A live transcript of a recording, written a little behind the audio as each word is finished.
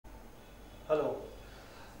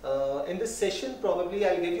in this session probably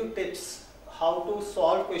I'll give you tips how to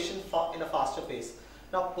solve questions in a faster pace.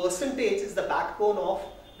 Now percentage is the backbone of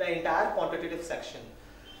the entire quantitative section.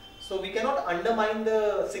 So we cannot undermine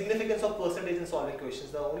the significance of percentage in solving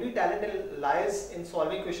questions. The only talent lies in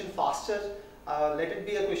solving question faster. Let it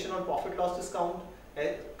be a question on profit loss discount,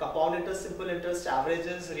 compound interest, simple interest,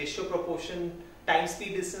 averages, ratio proportion, time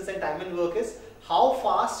speed distance and time and work is how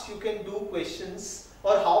fast you can do questions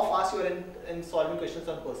or how fast you are in solving questions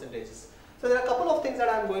on percentages. So there are a couple of things that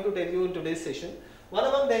I am going to tell you in today's session. One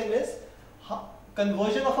among them is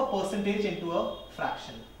conversion of a percentage into a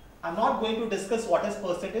fraction. I am not going to discuss what is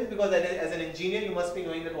percentage because as an engineer you must be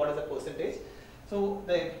knowing that what is a percentage. So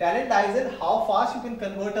the talent lies in how fast you can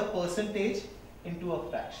convert a percentage into a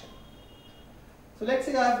fraction. So let's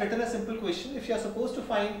say I have written a simple question. If you are supposed to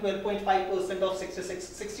find 12.5% of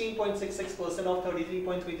 16.66% of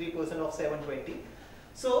 33.33% of 720.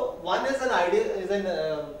 So one is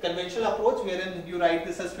a conventional approach wherein you write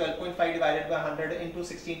this as 12.5 divided by 100 into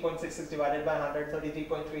 16.66 divided by 100,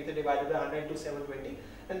 33.33 divided by 100 into 720,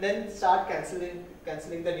 and then start cancelling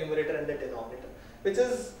the numerator and the denominator, which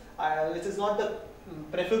is not the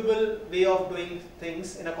preferable way of doing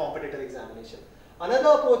things in a competitive examination. Another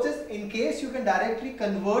approach is in case you can directly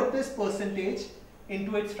convert this percentage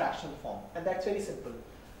into its fractional form, and that's very simple.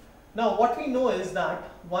 Now what we know is that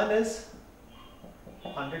one is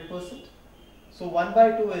 100%. So 1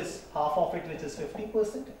 by 2 is half of it, which is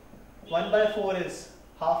 50%. 1 by 4 is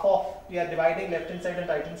half of, we are dividing left hand side and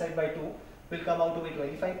right hand side by 2, will come out to be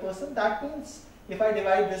 25%. That means if I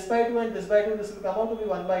divide this by 2 and this by 2, this will come out to be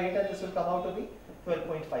 1 by 8 and this will come out to be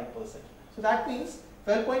 12.5%. So that means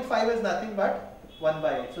 12.5 is nothing but 1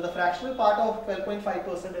 by 8. So the fractional part of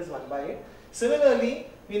 12.5% is 1 by 8. Similarly,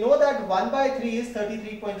 we know that 1 by 3 is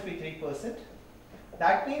 33.33%.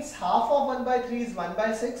 That means half of 1 by 3 is 1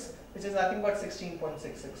 by 6, which is nothing but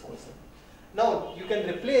 16.66%. Now you can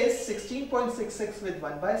replace 16.66 with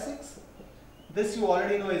 1 by 6. This you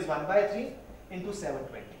already know is 1 by 3 into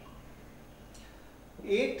 720.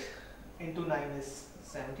 8 into 9 is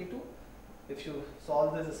 72. If you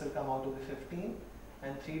solve this, this will come out to be 15,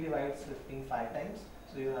 and 3 divides 15 5 times.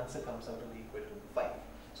 So your answer comes out to be equal to 5.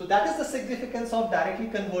 So that is the significance of directly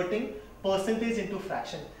converting percentage into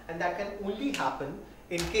fraction, and that can only happen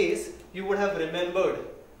in case you would have remembered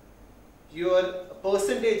your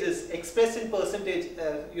percentages expressed in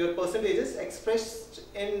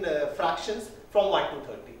fractions from 1 to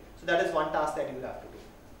 30. So that is one task that you will have to do.